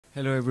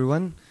Hello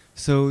everyone.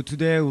 So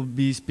today I will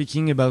be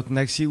speaking about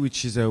Naxsi,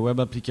 which is a web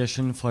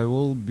application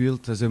firewall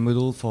built as a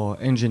model for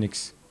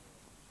Nginx.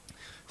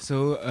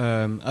 So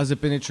as a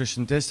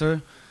penetration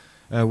tester,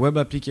 web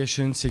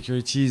application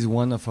security is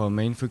one of our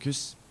main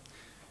focus.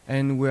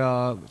 And we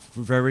are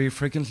very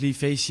frequently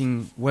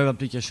facing web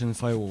application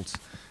firewalls.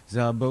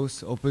 They are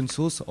both open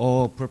source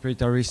or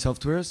proprietary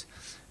softwares.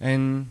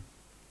 And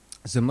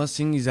the most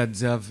thing is that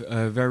they have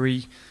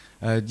very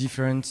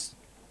different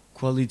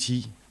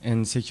quality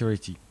and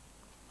security.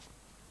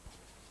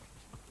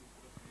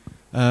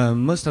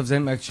 Most of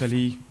them,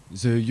 actually,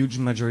 the huge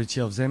majority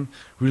of them,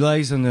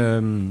 relies on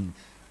a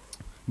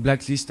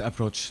blacklist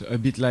approach, a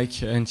bit like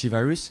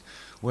antivirus,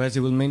 where they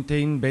will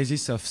maintain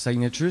basis of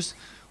signatures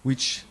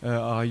which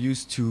are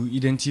used to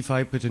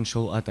identify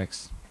potential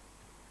attacks.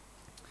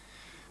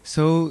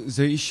 So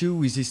the issue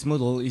with this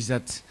model is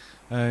that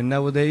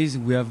nowadays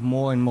we have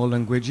more and more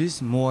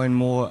languages, more and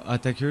more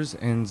attackers,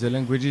 and the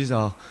languages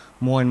are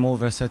more and more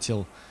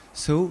versatile.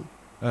 So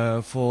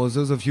for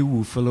those of you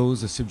who follow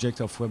the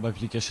subject of web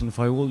application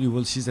firewall, you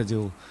will see that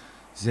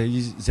there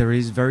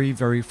is very,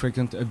 very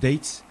frequent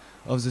updates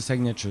of the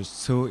signatures.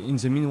 So in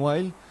the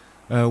meanwhile,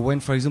 when,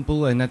 for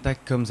example, an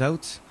attack comes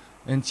out,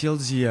 until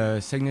the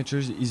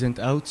signatures isn't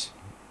out,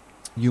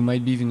 you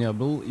might be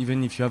vulnerable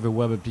even if you have a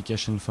web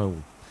application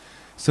firewall.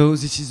 So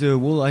this is the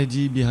whole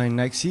idea behind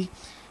Naxsi,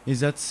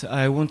 is that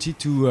I wanted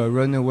to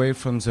run away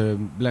from the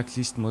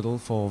blacklist model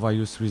for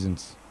various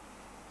reasons.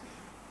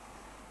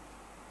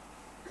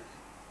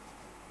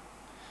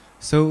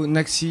 So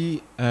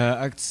Naxsi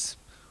acts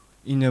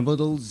in a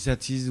model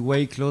that is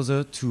way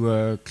closer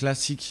to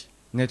classic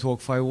network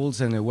firewalls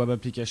than a web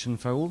application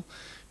firewall,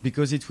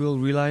 because it will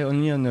rely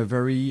only on a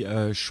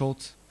very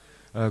short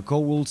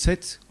core rule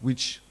set,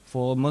 which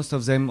for most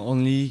of them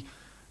only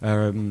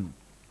are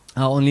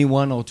only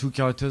 1 or 2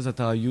 characters that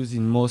are used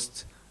in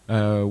most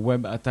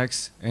web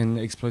attacks and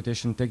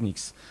exploitation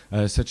techniques,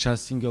 such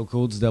as single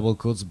quotes, double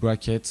quotes,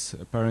 brackets,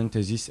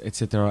 parentheses,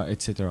 etc.,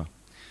 etc.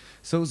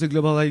 So the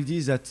global idea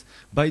is that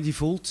by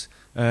default,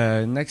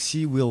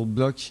 Naxsi will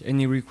block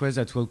any request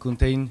that will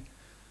contain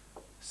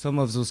some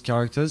of those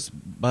characters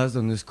based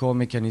on the score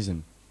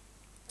mechanism.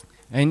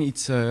 And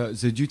it's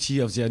the duty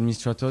of the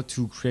administrator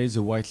to create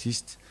the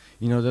whitelist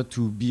in order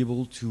to be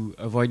able to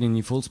avoid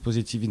any false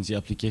positive in the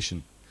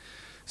application.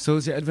 So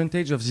the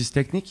advantage of this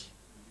technique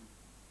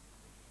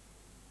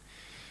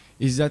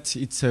is that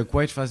it's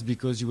quite fast,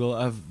 because you will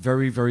have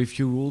very, very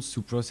few rules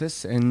to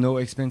process and no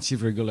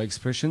expensive regular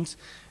expressions.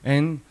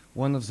 And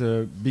one of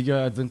the bigger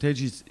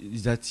advantages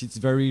is that it's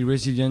very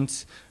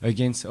resilient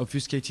against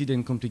obfuscated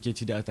and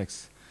complicated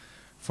attacks.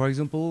 For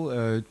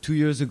example, 2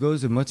 years ago,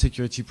 the Mod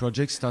Security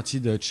Project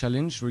started a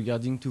challenge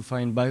regarding to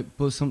find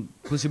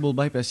possible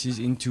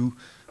bypasses into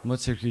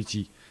Mod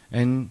Security.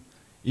 And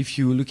if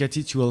you look at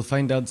it, you will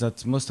find out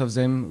that most of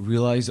them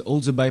all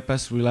the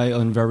bypass rely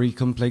on very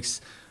complex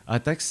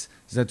attacks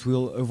that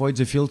will avoid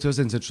the filters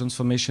and the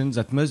transformations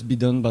that must be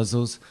done by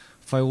those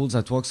firewalls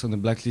that works on a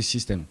blacklist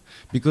system.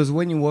 Because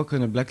when you work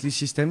on a blacklist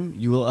system,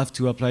 you will have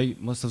to apply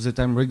most of the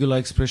time regular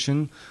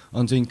expression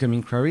on the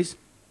incoming queries.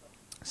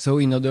 So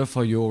in order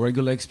for your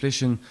regular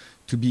expression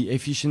to be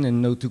efficient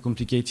and not too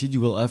complicated, you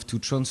will have to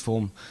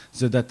transform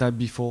the data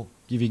before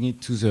giving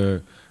it to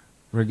the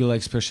regular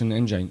expression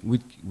engine,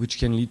 which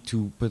can lead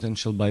to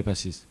potential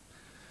bypasses.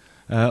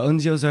 On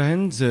the other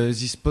hand,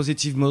 this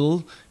positive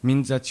model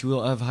means that you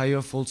will have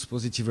higher false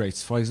positive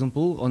rates. For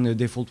example, on a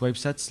default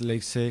website,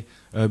 like say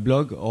a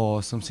blog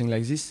or something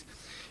like this,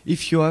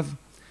 if you have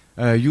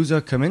user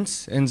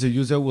comments and the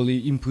user will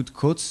input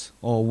quotes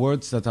or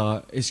words that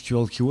are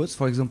SQL keywords,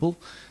 for example,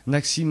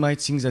 Naxsi might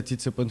think that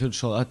it's a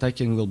potential attack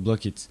and will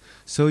block it.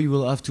 So you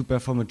will have to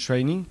perform a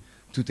training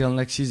to tell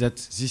Naxsi that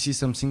this is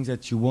something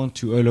that you want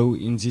to allow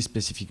in this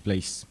specific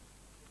place.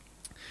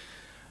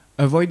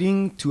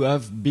 Avoiding to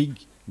have big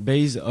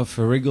base of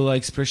regular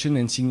expression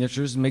and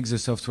signatures makes the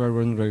software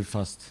run very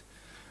fast.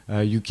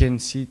 You can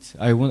see it.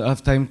 I won't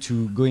have time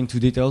to go into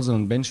details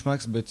on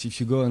benchmarks, but if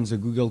you go on the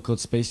Google code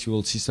space, you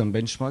will see some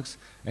benchmarks,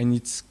 and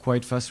it's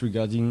quite fast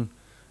regarding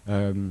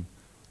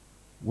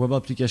web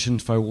application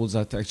firewalls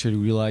that actually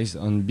relies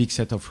on big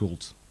set of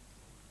rules.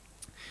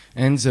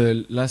 And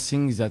the last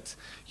thing is that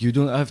you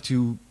don't have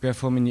to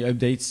perform any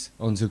updates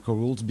on the core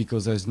rules,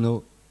 because there's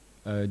no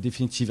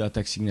definitive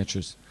attack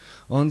signatures.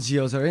 On the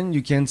other end,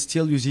 you can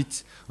still use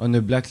it on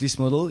a blacklist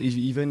model,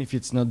 even if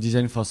it's not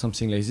designed for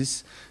something like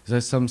this.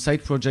 There's some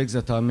side projects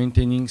that are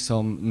maintaining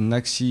some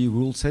Naxsi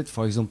rule set,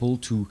 for example,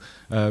 to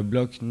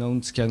block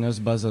known scanners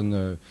based on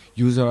a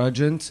user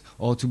agent,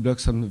 or to block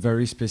some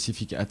very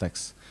specific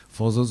attacks,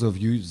 for those of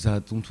you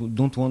that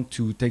don't want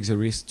to take the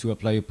risk to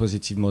apply a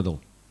positive model.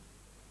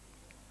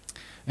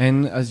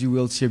 And as you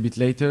will see a bit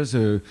later,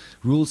 the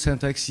rule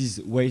syntax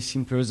is way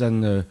simpler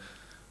than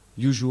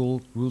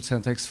usual rule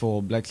syntax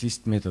for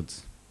blacklist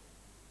methods.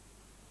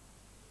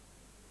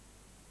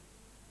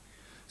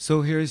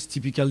 So here is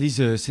typically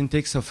the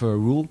syntax of a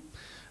rule.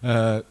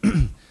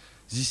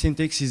 This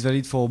syntax is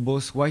valid for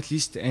both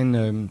whitelist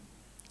and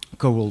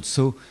core rules.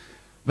 So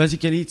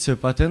Basically, it's a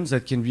pattern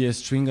that can be a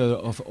string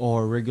of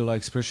or a regular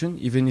expression,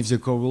 even if the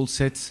core rule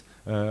sets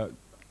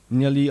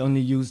nearly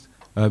only used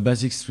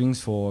basic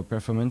strings for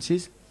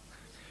performances.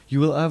 You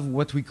will have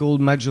what we call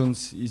match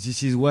zones.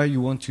 This is where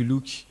you want to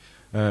look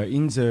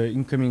in the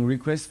incoming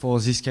request for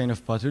this kind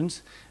of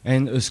patterns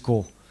and a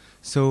score.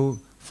 So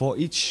for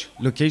each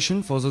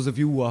location, for those of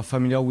you who are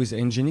familiar with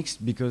Nginx,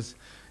 because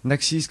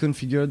Naxsi is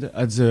configured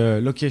at the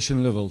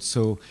location level.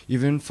 So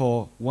even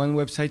for one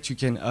website, you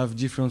can have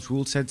different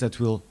rule sets that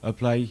will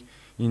apply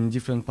in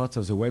different parts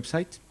of the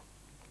website.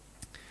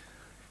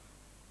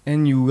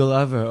 And you will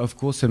have, of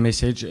course, a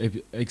message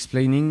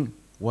explaining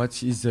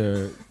what is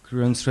the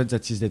current threat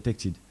that is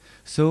detected.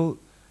 So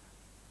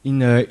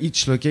in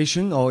each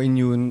location or in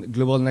your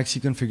global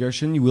Naxsi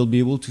configuration, you will be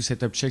able to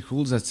set up check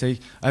rules that say,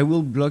 I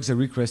will block the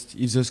request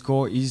if the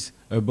score is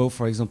above,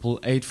 for example,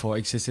 8 for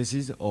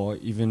XSSs, or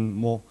even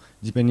more,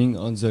 depending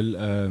on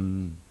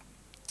the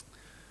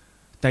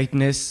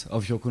tightness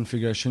of your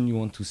configuration you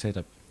want to set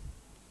up.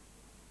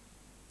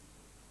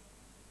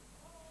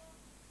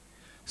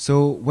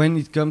 So when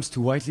it comes to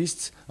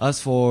whitelists,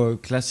 as for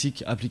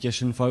classic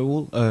application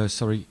firewall,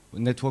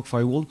 network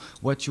firewall,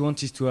 what you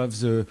want is to have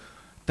the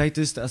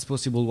tightest as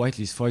possible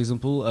whitelist. For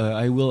example,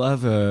 I will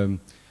have a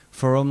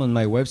forum on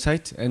my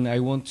website, and I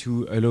want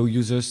to allow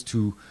users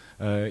to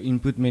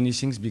input many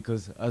things,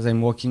 because as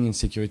I'm working in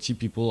security,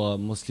 people are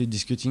mostly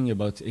discussing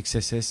about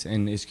XSS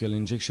and SQL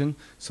injection,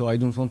 so I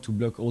don't want to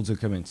block all the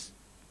comments.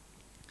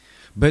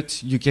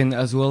 But you can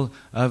as well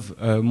have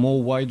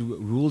more wide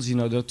rules in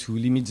order to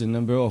limit the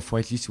number of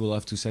whitelists you will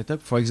have to set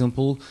up. For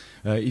example,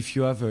 if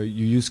you have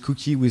you use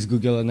cookie with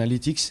Google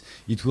Analytics,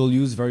 it will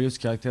use various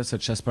characters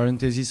such as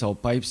parentheses or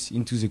pipes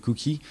into the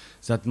cookie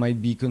that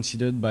might be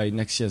considered by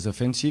Naxsi as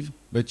offensive,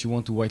 but you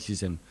want to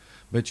whitelist them.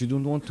 But you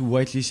don't want to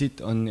whitelist it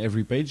on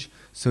every page,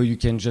 so you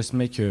can just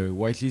make a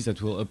whitelist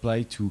that will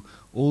apply to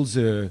all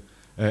the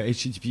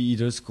HTTP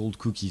headers called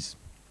cookies.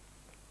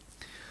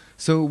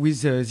 So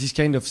with this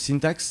kind of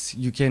syntax,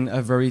 you can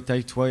have very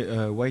tight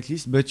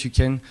whitelist, but you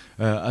can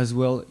as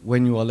well,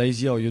 when you are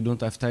lazy or you don't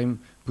have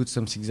time, put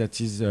something that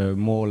is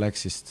more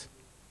laxist.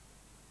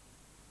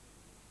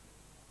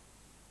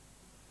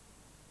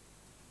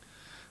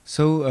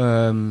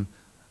 So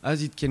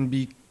as it can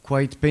be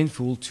quite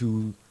painful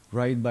to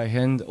write by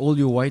hand all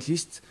your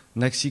whitelists,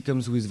 Naxsi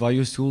comes with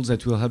various tools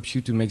that will help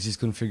you to make this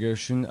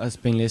configuration as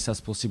painless as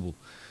possible.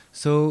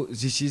 So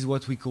this is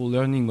what we call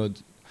learning mode.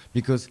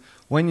 Because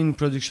when in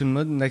production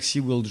mode, Naxsi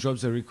will drop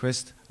the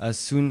request as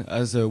soon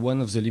as one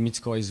of the limit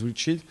score is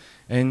reached,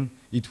 and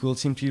it will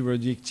simply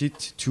redirect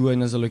it to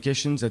another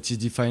location that is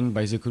defined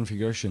by the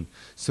configuration.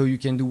 So you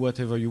can do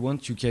whatever you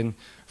want. You can,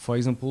 for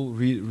example,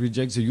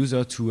 reject the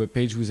user to a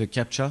page with a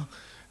CAPTCHA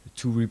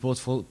to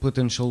report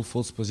potential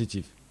false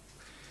positive.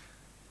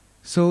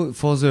 So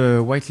for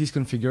the whitelist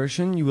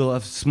configuration, you will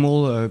have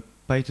small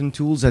Python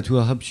tools that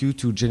will help you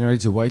to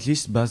generate the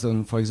whitelist based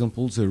on, for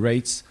example, the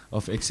rates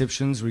of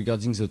exceptions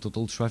regarding the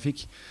total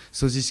traffic.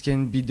 So this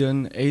can be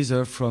done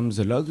either from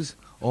the logs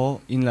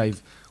or in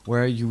live,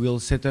 where you will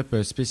set up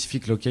a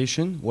specific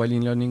location while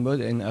in learning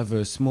mode and have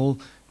a small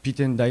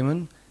Python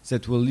daemon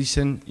that will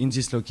listen in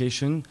this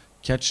location,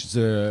 catch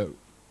the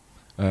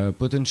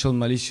potential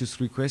malicious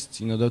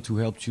request in order to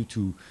help you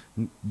to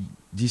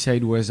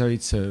decide whether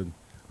it's a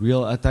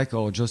real attack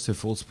or just a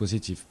false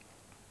positive.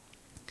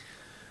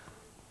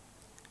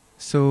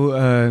 So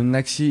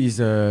Naxsi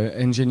is a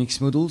Nginx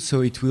module,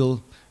 so it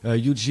will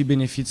hugely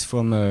benefits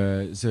from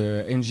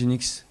the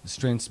Nginx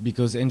strengths,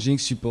 because Nginx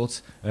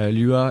supports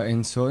Lua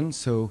and so on.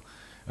 So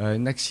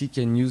Naxsi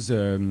can use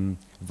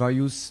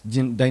various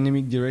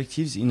dynamic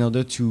directives in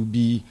order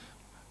to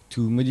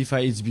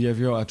modify its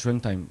behavior at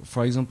runtime.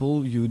 For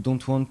example, you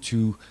don't want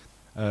to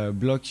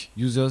block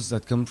users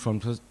that come from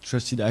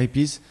trusted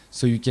IPs,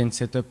 so you can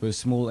set up a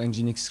small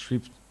Nginx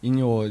script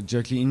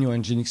directly in your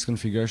Nginx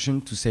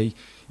configuration to say,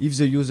 if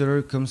the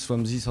user comes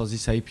from this or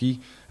this IP,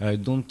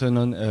 don't turn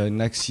on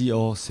Naxsi,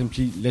 or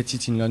simply let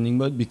it in learning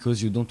mode,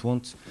 because you don't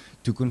want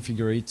to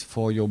configure it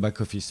for your back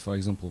office, for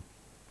example.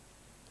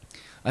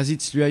 As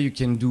it's Lua, you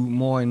can do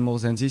more and more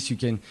than this. You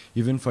can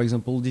even, for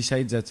example,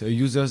 decide that a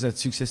user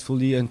that's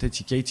successfully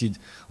authenticated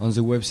on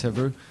the web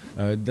server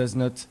does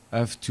not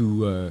have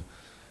to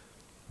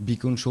be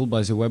controlled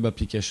by the web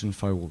application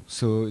firewall.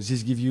 So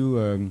this gives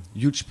you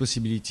huge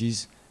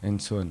possibilities and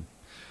so on.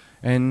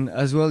 And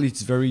as well,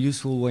 it's very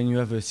useful when you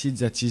have a site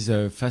that is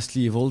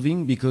fastly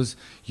evolving, because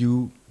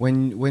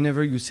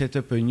whenever you set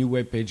up a new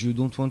web page, you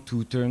don't want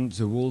to turn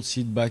the whole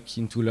site back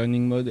into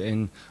learning mode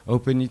and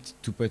open it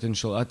to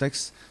potential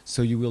attacks.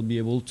 So you will be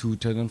able to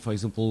turn on, for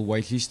example,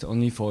 whitelist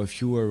only for a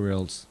few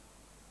URLs.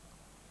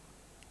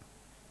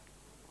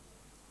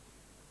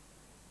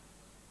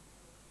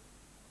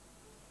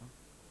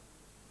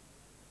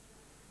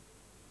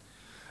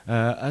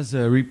 As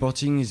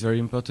reporting is very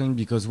important,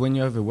 because when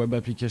you have a web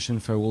application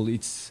firewall,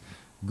 it's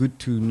good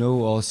to know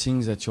or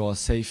think that you are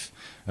safe,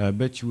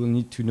 but you will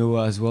need to know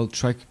as well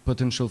track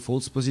potential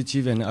false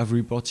positive and have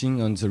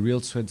reporting on the real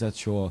threat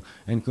that you're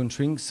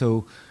encountering.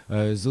 So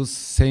those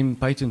same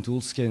Python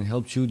tools can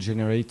help you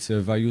generate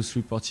various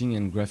reporting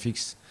and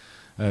graphics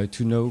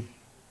to know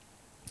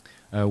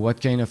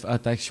what kind of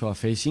attacks you are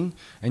facing.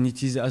 And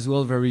it is as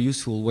well very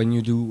useful when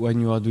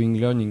you are doing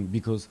learning,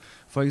 because,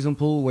 for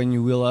example, when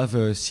you will have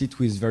a site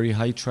with very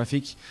high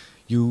traffic,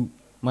 you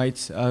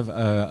might have,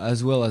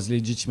 as well as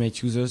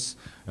legitimate users,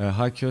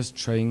 hackers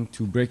trying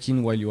to break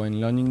in while you are in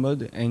learning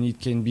mode, and it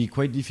can be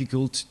quite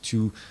difficult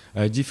to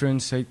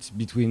differentiate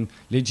between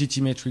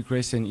legitimate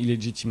requests and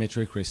illegitimate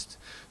requests.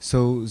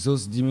 So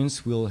those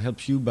daemons will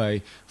help you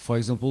by, for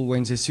example,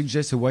 when they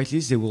suggest a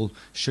whitelist, they will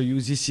show you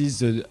this is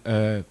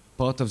the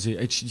part of the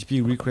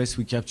HTTP request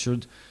we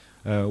captured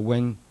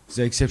when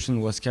the exception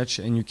was catched,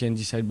 and you can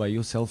decide by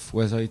yourself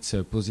whether it's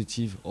a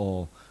positive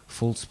or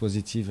false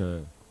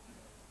positive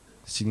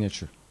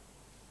signature.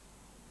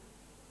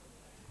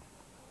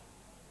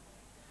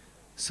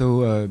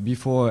 So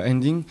before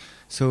ending,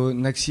 so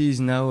Naxsi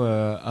is now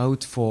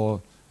out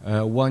for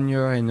 1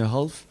 year and a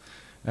half.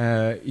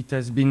 It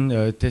has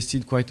been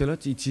tested quite a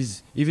lot. It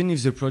is, even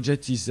if the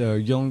project is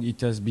young,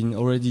 it has been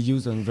already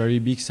used on very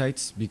big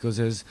sites, because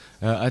there's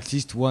at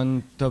least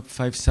one top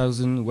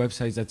 5,000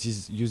 websites that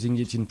is using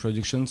it in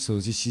production. So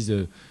this is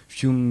a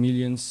few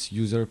millions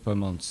users per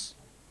month.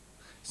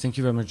 Thank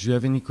you very much. Do you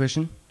have any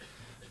question?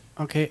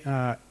 Okay,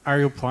 are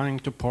you planning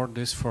to port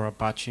this for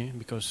Apache?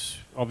 Because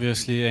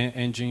obviously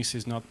Nginx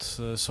is not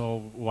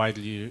so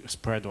widely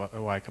spread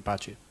like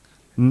Apache.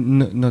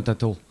 Not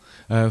at all.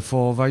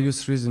 For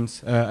various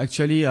reasons.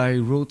 Actually, I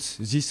wrote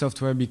this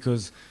software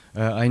because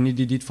I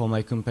needed it for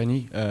my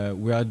company.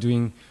 We are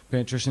doing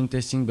penetration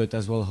testing, but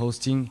as well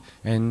hosting,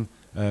 and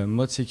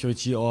mod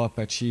security or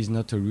Apache is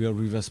not a real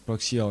reverse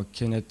proxy or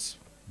cannot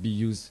be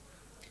used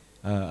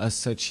as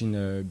such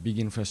in big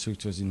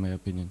infrastructures, in my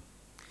opinion.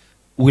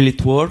 Will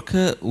it work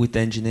with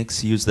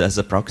Nginx used as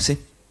a proxy?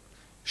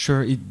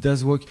 Sure, it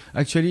does work.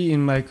 Actually,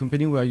 in my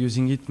company, we are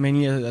using it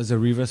mainly as a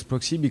reverse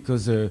proxy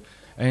because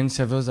end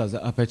servers are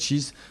the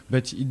Apaches,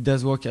 but it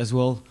does work as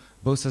well,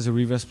 both as a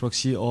reverse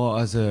proxy or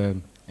as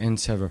an end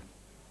server.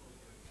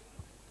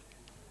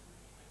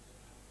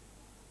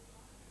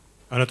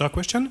 Another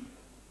question?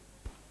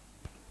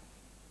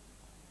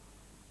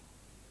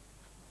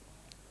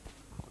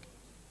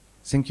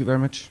 Thank you very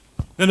much.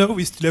 No,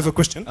 we still have a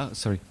question.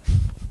 Sorry.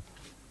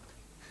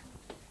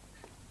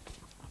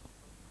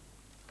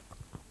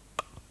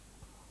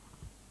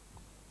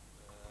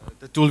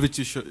 The tool which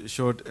you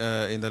showed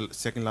in the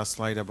second last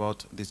slide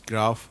about this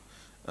graph,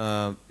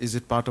 is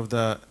it part of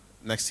the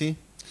Naxsi?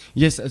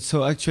 Yes,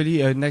 so actually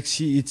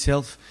Naxsi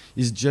itself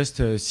is just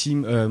a C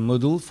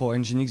module for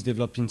Nginx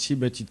developed in C,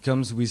 but it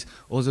comes with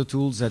other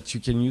tools that you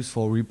can use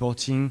for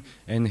reporting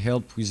and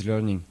help with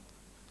learning.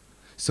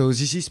 So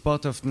this is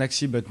part of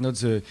Naxsi, but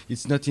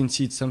it's not in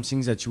C. It's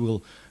something that you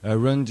will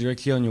run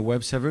directly on your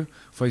web server.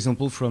 For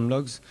example, from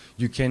logs,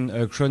 you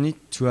can cron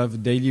it to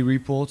have daily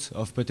reports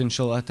of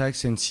potential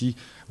attacks and see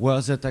where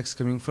the attacks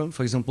coming from.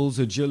 For example,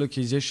 the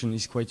geolocalization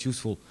is quite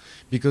useful,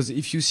 because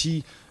if you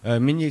see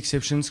many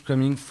exceptions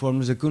coming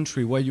from the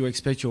country where you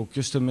expect your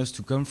customers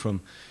to come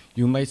from,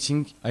 you might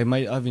think, I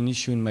might have an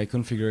issue in my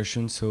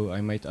configuration, so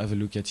I might have a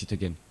look at it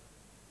again.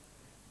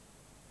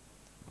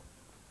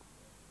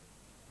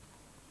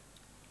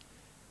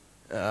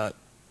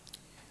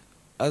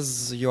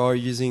 As you are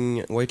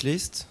using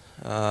whitelist,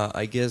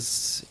 I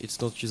guess it's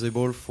not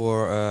usable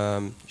for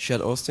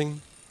shared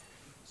hosting.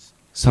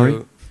 Sorry?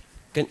 So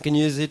can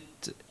you use it?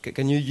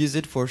 Can you use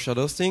it for shared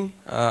hosting?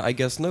 I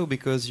guess no,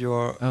 because you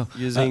are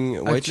using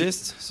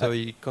whitelist, so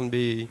it can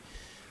be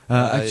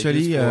actually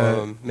used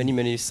for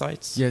many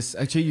sites. Yes,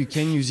 actually you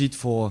can use it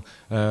for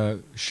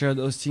shared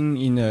hosting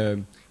in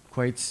a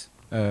quite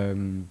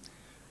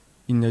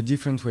in a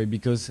different way,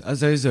 because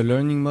as there is a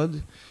learning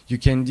mode, you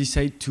can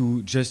decide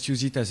to just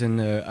use it as an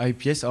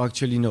IPS, or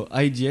actually no,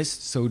 IDS,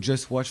 so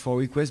just watch for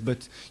requests,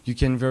 but you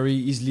can very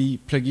easily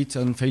plug it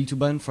on fail to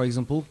ban, for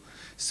example.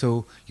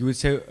 So you would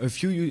say a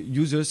few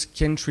users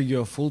can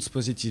trigger false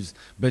positives,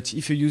 but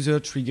if a user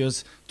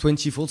triggers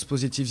 20 false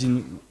positives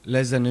in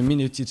less than a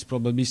minute, it's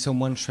probably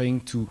someone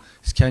trying to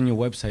scan your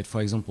website,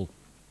 for example.